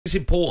it's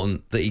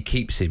important that he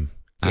keeps him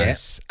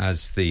as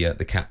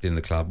the captain of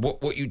the club.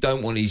 What you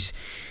don't want is,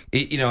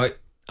 it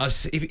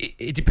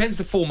depends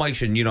the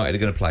formation United are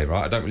going to play,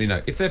 right? I don't really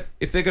know. If they're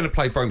going to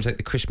play, for argument's sake,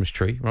 the Christmas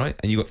tree, right?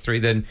 And you got 3,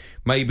 then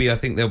maybe I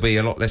think there'll be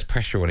a lot less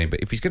pressure on him.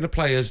 But if he's going to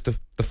play as the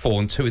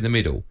 4 and 2 in the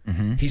middle,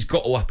 he's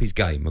got to up his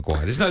game,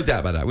 Maguire. There's no doubt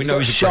about that. We know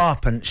he's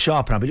sharpen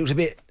up. He looks a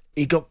bit.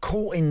 He got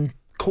caught in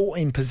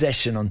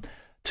possession on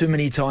too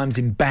many times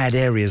in bad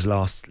areas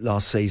last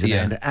season,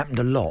 and it happened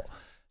a lot.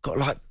 Got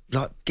like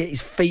get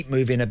his feet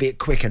moving a bit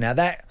quicker. Now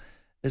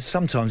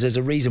sometimes there's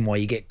a reason why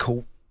you get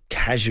caught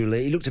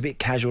casually. He looked a bit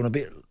casual and a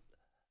bit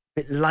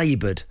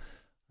laboured.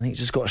 I think he's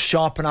just got to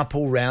sharpen up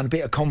all round, a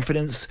bit of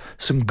confidence,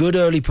 some good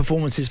early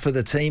performances for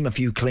the team, a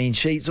few clean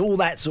sheets, all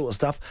that sort of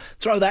stuff.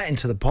 Throw that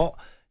into the pot.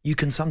 You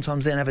can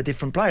sometimes then have a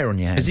different player on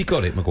your hands. Has he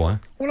got it, Maguire?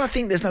 Well, I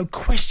think there's no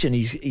question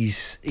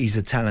he's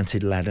a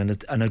talented lad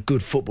and a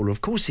good footballer. Of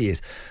course he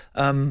is.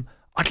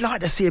 I'd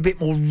like to see a bit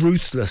more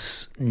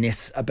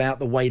ruthlessness about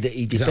the way that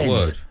he defends. Is that a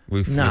word?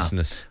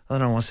 Ruthlessness? No, I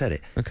don't know why I said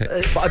it. Okay.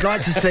 But I'd like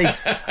to see,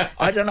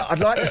 I'd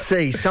like to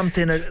see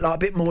something like a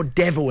bit more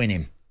devil in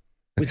him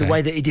with the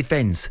way that he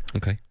defends.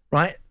 Okay.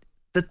 Right?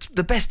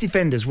 The best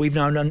defenders we've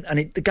known, and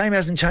the game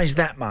hasn't changed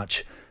that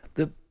much.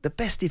 The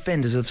best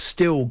defenders have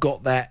still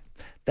got that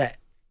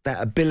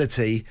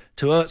ability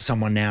to hurt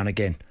someone now and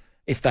again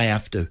if they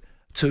have to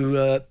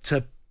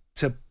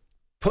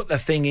put the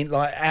thing in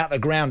out the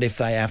ground if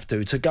they have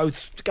to go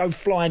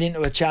flying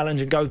into a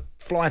challenge and go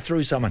fly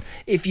through someone.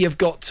 If you've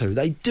got to,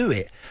 they do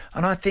it.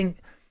 And I think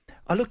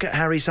I look at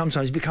Harry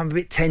sometimes, he's become a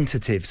bit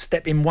tentative,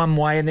 step in one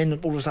way and then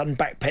all of a sudden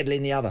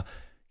backpedaling the other.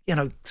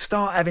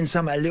 Start having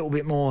something a little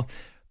bit more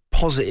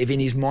positive in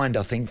his mind,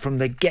 I think, from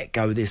the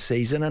get-go this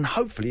season, and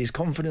hopefully his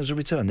confidence will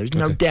return. There's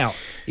no doubt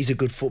he's a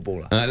good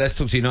footballer. Let's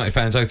talk to United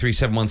fans.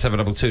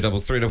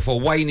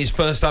 03717223344. Wayne is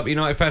first up,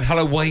 United fan.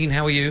 Hello, Wayne.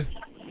 How are you?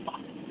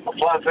 I'm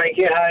fine, thank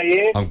you. How are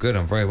you? I'm good.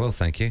 I'm very well,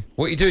 thank you.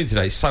 What are you doing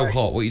today? It's so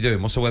hot. What are you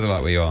doing? What's the weather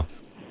like where you are?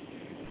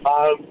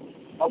 I've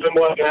been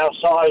working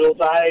outside all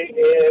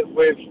day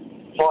with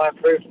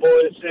fireproof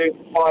boiler suit,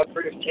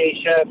 fireproof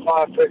T-shirt,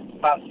 fireproof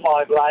about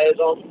 5 layers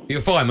on. You're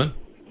a fireman?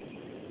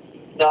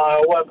 No,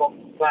 I work on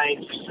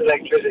planes,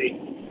 electricity.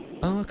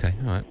 Oh, okay.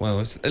 All right. Well,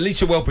 at least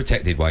you're well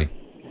protected, Wayne.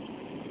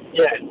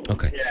 Yeah.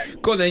 Okay. Yeah.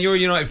 Go on then. You're a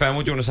United fan.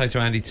 What do you want to say to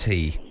Andy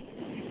T?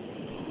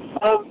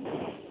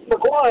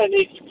 Maguire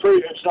needs to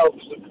prove himself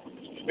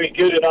to be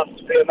good enough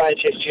to be a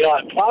Manchester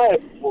United player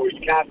before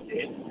he's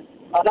captain.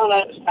 I don't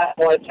understand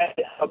why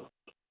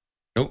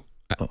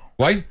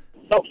Wayne?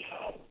 Not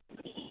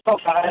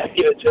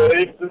to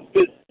him,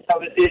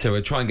 but So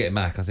we'll try and get him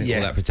back. I think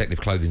all that protective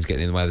clothing's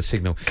getting in the way of the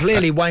signal.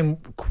 Clearly, Wayne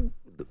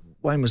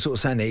was sort of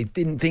saying that he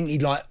didn't think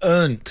he'd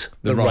earned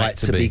the right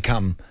to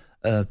become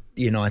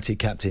United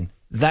captain.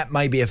 That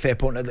may be a fair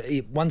point.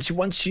 Once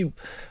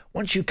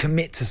you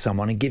commit to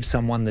someone and give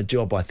someone the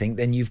job, I think,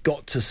 then you've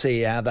got to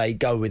see how they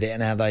go with it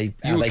and how they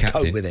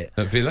cope with it.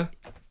 At Villa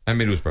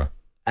and Middlesbrough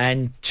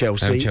and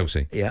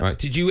Chelsea. Yeah. Right.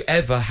 Did you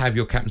ever have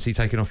your captaincy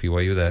taken off you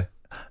while you were there?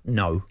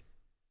 No.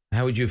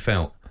 How would you have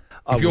felt?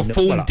 If your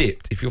form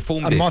dipped.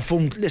 My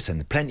form,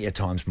 listen, plenty of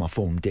times my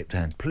form dipped,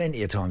 and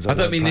plenty of times I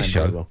don't mean this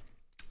show. Well.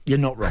 You're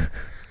not wrong.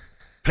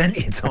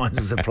 Plenty of times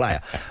as a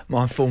player,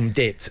 my form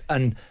dipped.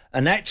 And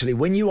actually,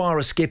 when you are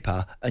a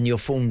skipper and your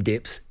form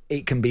dips,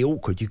 it can be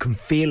awkward. You can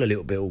feel a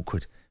little bit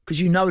awkward because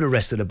you know the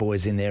rest of the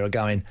boys in there are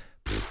going,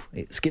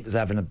 skipper's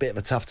having a bit of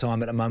a tough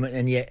time at the moment,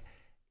 and yet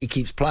he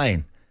keeps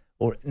playing.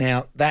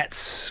 Now, that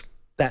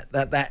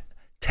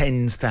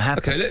tends to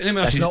happen. Okay, let me ask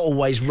That's you, not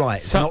always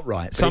right. It's not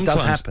right, but it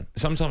does happen.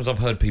 Sometimes I've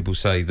heard people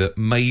say that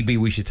maybe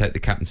we should take the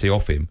captaincy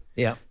off him.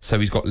 Yeah. So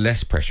he's got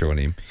less pressure on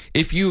him.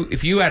 If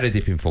you had a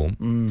dip in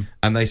form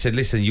and they said,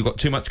 listen, you've got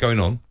too much going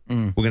on,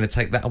 we're going to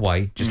take that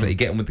away, just let you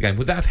get on with the game,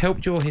 would that have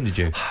helped you or hindered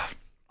you?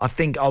 I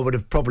think I would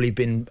have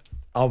been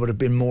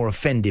more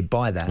offended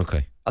by that.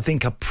 Okay. I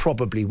think I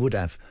probably would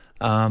have.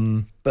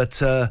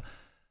 But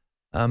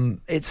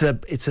it's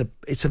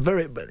a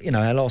very,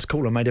 our last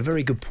caller made a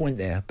very good point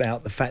there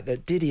about the fact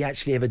that did he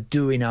actually ever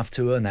do enough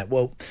to earn that?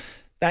 Well,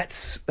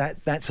 that's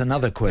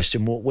another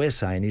question. What we're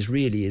saying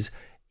is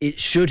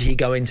should he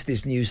go into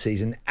this new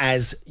season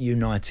as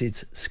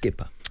United's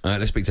skipper?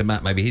 Let's speak to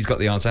Matt. Maybe he's got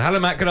the answer. Hello,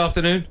 Matt. Good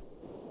afternoon.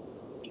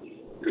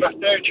 Good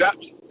afternoon,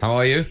 chaps. How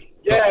are you?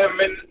 Yeah,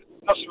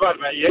 not so bad,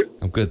 mate. You?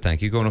 I'm good,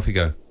 thank you. Go on, off you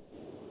go.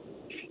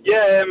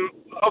 Yeah,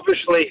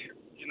 obviously,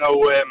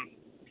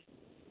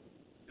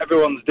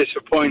 everyone's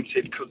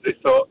disappointed because they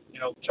thought,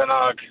 Ten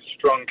Hag,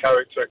 strong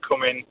character,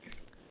 come in,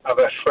 have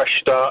a fresh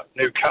start,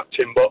 new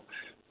captain. But,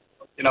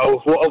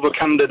 what other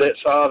candidates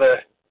are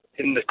there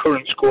in the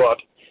current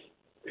squad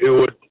who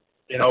would,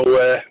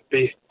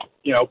 be,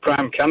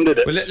 prime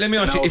candidates? Well, let me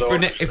ask you,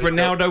 if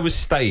Ronaldo was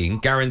staying,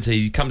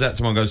 guaranteed, he comes out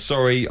tomorrow and goes,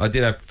 sorry, I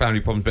did have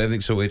family problems, but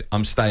everything's sorted,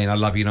 I'm staying, I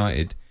love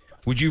United.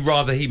 Would you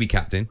rather he be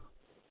captain?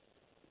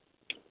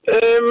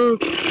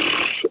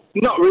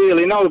 Not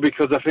really, no,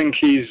 because I think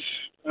he's...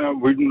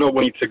 we don't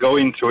need to go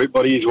into it,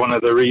 but he's one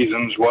of the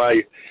reasons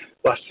why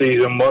last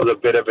season was a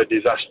bit of a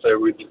disaster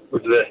with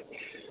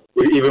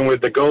even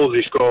with the goals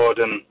he scored,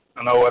 and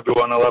I know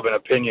everyone will have an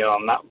opinion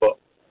on that, but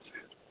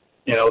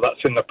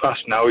that's in the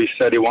past now. He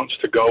said he wants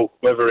to go.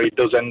 Whether he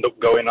does end up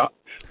going up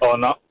or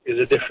not is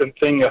a different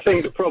thing. I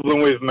think the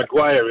problem with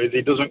Maguire is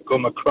he doesn't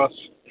come across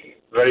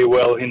very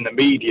well in the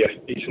media.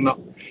 He's not,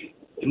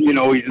 he's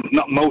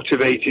not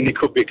motivating. He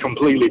could be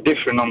completely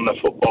different on the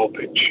football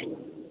pitch.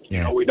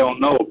 Yeah. We don't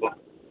know. But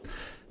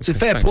it's a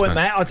fair point,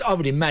 mate. I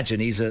would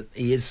imagine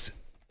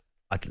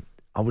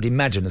I would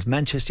imagine as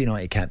Manchester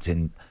United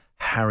captain,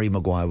 Harry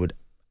Maguire would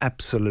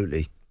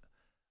absolutely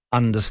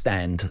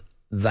understand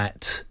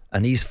that,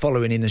 and he's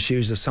following in the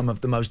shoes of some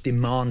of the most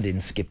demanding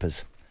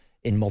skippers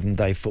in modern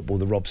day football,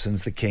 the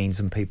Robsons, the Keanes,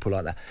 and people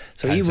like that.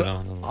 So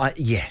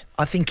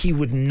I think he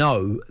would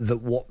know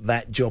that what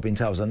that job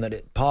entails, and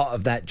that part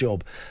of that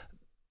job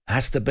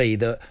has to be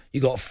that you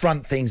got to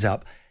front things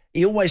up.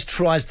 He always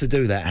tries to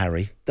do that,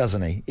 Harry,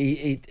 doesn't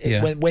he?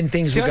 When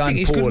things were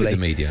going poorly, good with the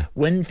media.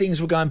 When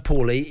things were going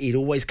poorly, he'd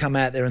always come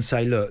out there and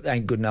say, "Look,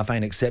 ain't good enough,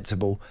 ain't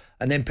acceptable."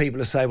 And then people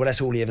will say, "Well, that's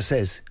all he ever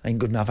says, ain't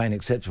good enough, ain't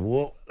acceptable."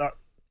 Well,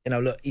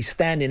 look, he's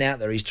standing out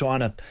there. He's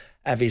trying to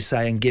have his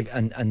say and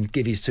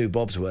give his two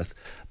bobs worth.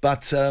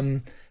 But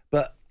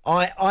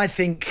I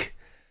think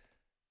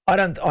I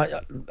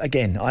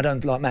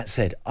don't. Like Matt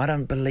said, I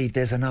don't believe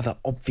there's another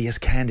obvious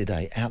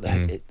candidate out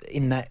there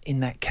in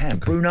that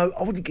camp. Okay. Bruno,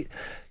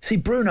 see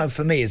Bruno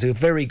for me is a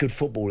very good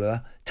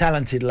footballer,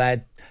 talented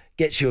lad,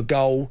 gets you a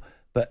goal,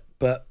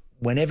 but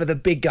whenever the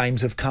big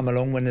games have come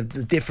along, when the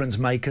difference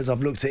makers,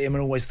 I've looked at him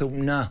and always thought,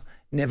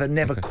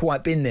 never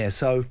quite been there.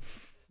 So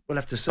we'll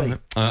have to see. Okay.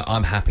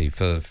 I'm happy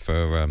for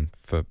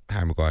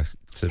Harry Maguire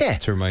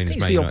to remain as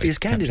he's the obvious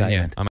candidate.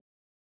 Yeah.